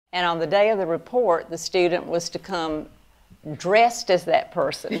And on the day of the report, the student was to come dressed as that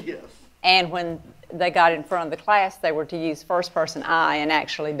person. Yes. And when they got in front of the class, they were to use first person I and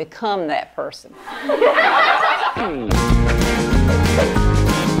actually become that person.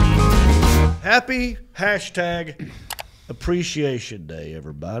 Happy #Appreciation Day,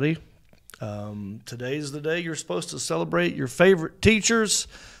 everybody. Today's the day you're supposed to celebrate your favorite teachers.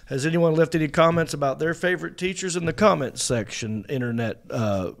 Has anyone left any comments about their favorite teachers in the comments section, internet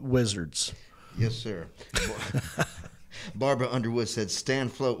wizards? Yes, sir. Barbara Underwood said, Stan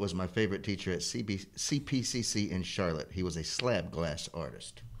Float was my favorite teacher at CPCC in Charlotte. He was a slab glass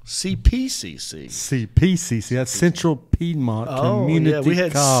artist. CPCC? CPCC, that's Central Piedmont Community yeah, we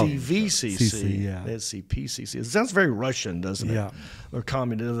had College. CVCC. Yeah. They had CPCC. It sounds very Russian, doesn't it? Yeah. Or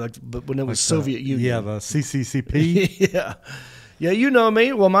communist, like, but when it was Like Soviet Union. Yeah, the CCCP. Yeah. Yeah, you know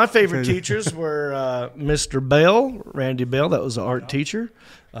me. Well, my favorite teachers were Mr. Bell, Randy Bell. That was an art teacher.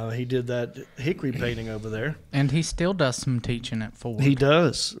 He did that hickory painting over there. And he still does some teaching at Ford. He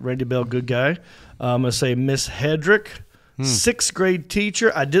does. Randy Bell, good guy. I'm going to say Miss Hedrick, 6th grade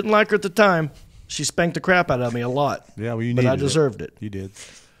teacher. I didn't like her at the time. She spanked the crap out of me a lot. Yeah, well, you but needed I deserved it. You did.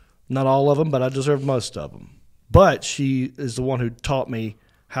 Not all of them, but I deserved most of them. But she is the one who taught me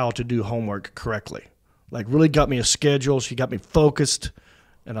how to do homework correctly. Like, really got me a schedule. She got me focused,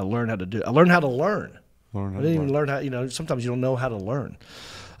 and I learned how to do it. I learned how to learn. I didn't even learn how, sometimes you don't know how to learn.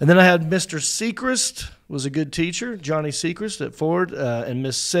 And then I had Mr. Sechrist, was a good teacher, Johnny Sechrist at Ford, and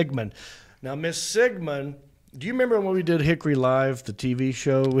Miss Sigmund. Now, Miss Sigmund, do you remember when we did Hickory Live, the TV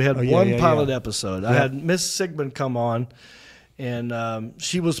show? We had one pilot episode. I had Miss Sigmund come on, and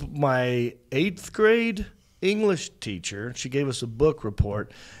she was my 8th grade English teacher. She gave us a book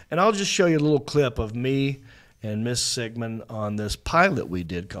report, and I'll just show you a little clip of me and Miss Sigmund on this pilot we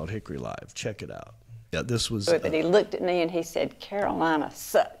did called Hickory Live. Check it out. Yeah, this was. But he looked at me and he said, "Carolina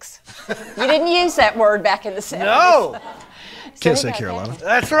sucks." You didn't use that word back in the 70s. No, So can't he say got Carolina. mad.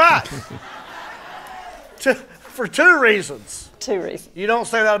 That's right. For 2 reasons. 2 reasons. You don't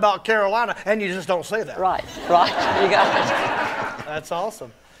say that about Carolina, and you just don't say that. Right. You got it. That's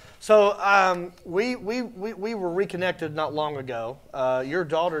awesome. So we were reconnected not long ago. Your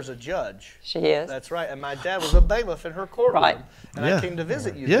daughter's a judge. She is. That's right. And my dad was a bailiff in her courtroom. Right. And I came to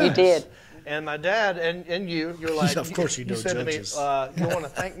visit you. You did. And my dad and you're like, Of course you know said judges. to me, you want to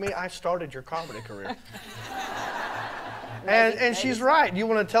thank me? I started your comedy career. And she's right. You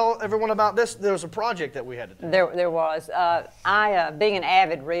want to tell everyone about this? There was a project that we had to do. There was. Being an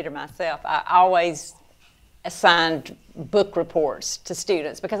avid reader myself, I always assigned book reports to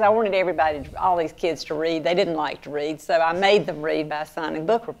students because I wanted all these kids to read. They didn't like to read, so I made them read by assigning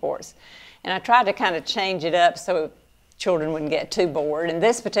book reports. And I tried to kind of change it up so children wouldn't get too bored. And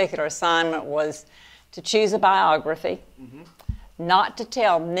this particular assignment was to choose a biography, not to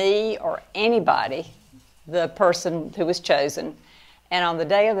tell me or anybody the person who was chosen. And on the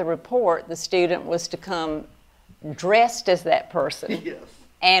day of the report, the student was to come dressed as that person. Yes.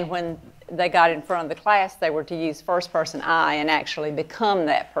 And when they got in front of the class, they were to use first person I and actually become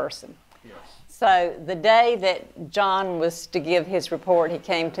that person. Yes. So the day that John was to give his report, he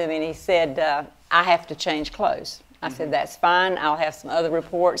came to me and he said, I have to change clothes. I said, that's fine. I'll have some other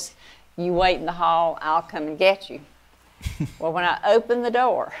reports. You wait in the hall. I'll come and get you. Well, when I opened the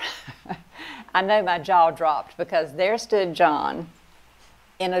door, I know my jaw dropped because there stood John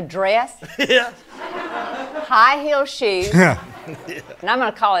in a dress, high heel shoes, and I'm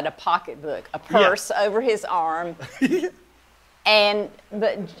going to call it a pocketbook, a purse over his arm.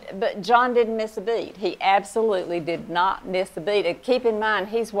 But John didn't miss a beat. He absolutely did not miss a beat. And keep in mind,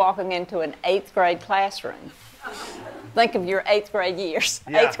 he's walking into an 8th grade classroom. Think of your 8th grade years,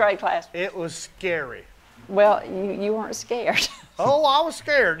 8th grade classroom. It was scary. Well, you weren't scared. Oh, I was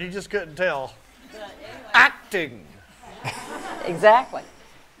scared. You just couldn't tell. Acting. Exactly.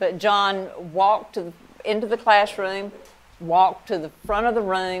 But John walked into the classroom, walked to the front of the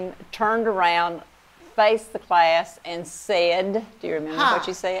room, turned around, faced the class, and said, do you remember what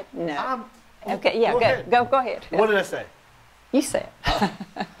you said? No. Okay, yeah, go ahead. What did I say? You said.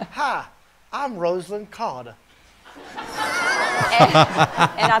 Hi, I'm Rosalynn Carter.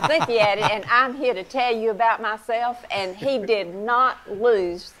 And I think he added, and I'm here to tell you about myself, and he did not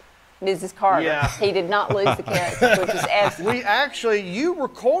lose Mrs. Carter. Yeah. He did not lose the character, which is absolutely. You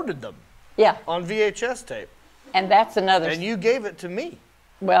recorded them. Yeah. On VHS tape. And that's another. And you gave it to me.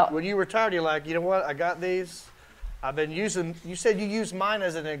 Well. When you retired, you're like, you know what, I got these. I've been using, you said you used mine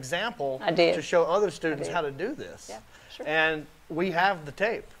as an example. I did. To show other students how to do this. Yeah, sure. And we have the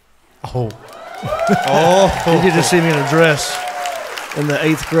tape. Oh. You get to see me in a dress in the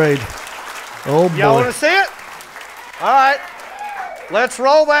 8th grade. Oh, boy. Y'all want to see it? All right. Let's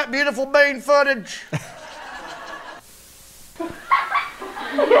roll that beautiful bean footage.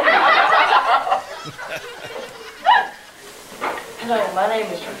 Hello, my name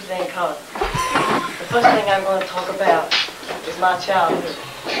is Rosalynn Carter. The first thing I'm going to talk about is my childhood.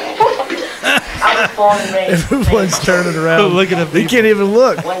 I was born and raised. Everyone's turning around. Look at him. He can't even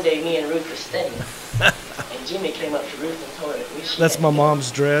look. One day, me and Ruth were studying, and Jimmy came up to Ruth and told her that we should. That's my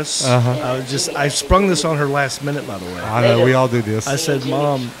mom's dress. I sprung this on her last minute, by the way. I know, we all do this. I said,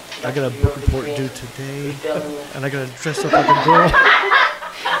 Mom, I got a book report due today, and I got to dress up like a girl.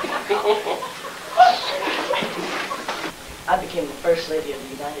 I became the first lady of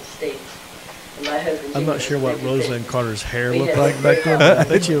the United States. And my husband. I'm not sure what Rosalynn Carter's hair looked like back then, but I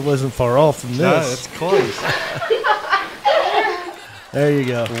bet you it wasn't far off from this. No, it's close. There you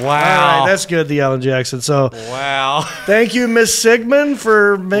go. Wow. All right, that's good, the Alan Jackson. So, Wow. thank you, Miss Sigmund,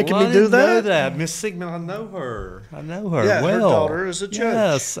 for making me do know that. that. Miss Sigmund, I know her. Yeah, well. her daughter is a judge.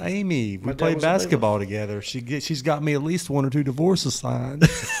 Yes, Amy. We dad played was a basketball together. She's got me at least 1 or 2 divorces signed.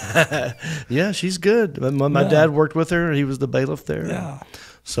 Yeah, she's good. My dad worked with her. He was the bailiff there. Yeah.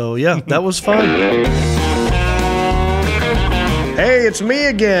 So, yeah, that was fun. Hey, it's me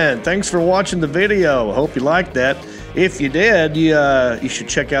again. Thanks for watching the video. Hope you liked that. If you did, you should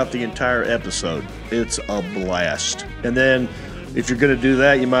check out the entire episode. It's a blast. And then if you're going to do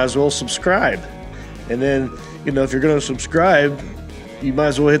that, you might as well subscribe. And then, if you're going to subscribe, you might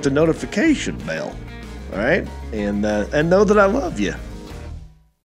as well hit the notification bell. All right? And know that I love you.